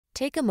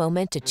Take a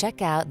moment to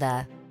check out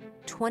the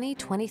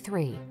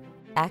 2023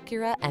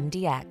 Acura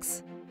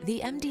MDX.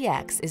 The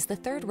MDX is the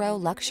third-row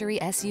luxury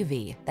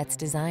SUV that's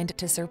designed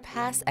to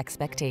surpass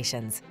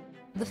expectations.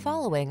 The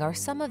following are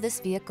some of this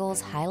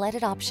vehicle's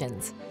highlighted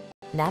options: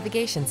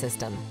 navigation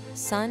system,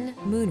 sun,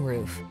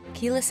 moonroof,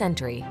 keyless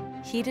entry,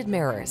 heated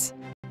mirrors,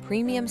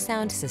 premium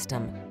sound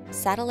system,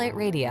 satellite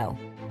radio,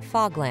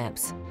 fog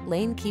lamps,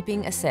 lane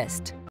keeping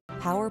assist,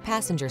 power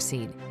passenger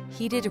seat,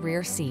 heated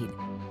rear seat.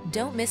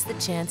 Don't miss the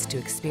chance to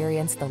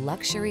experience the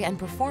luxury and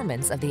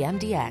performance of the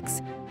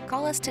MDX.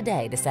 Call us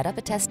today to set up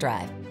a test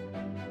drive.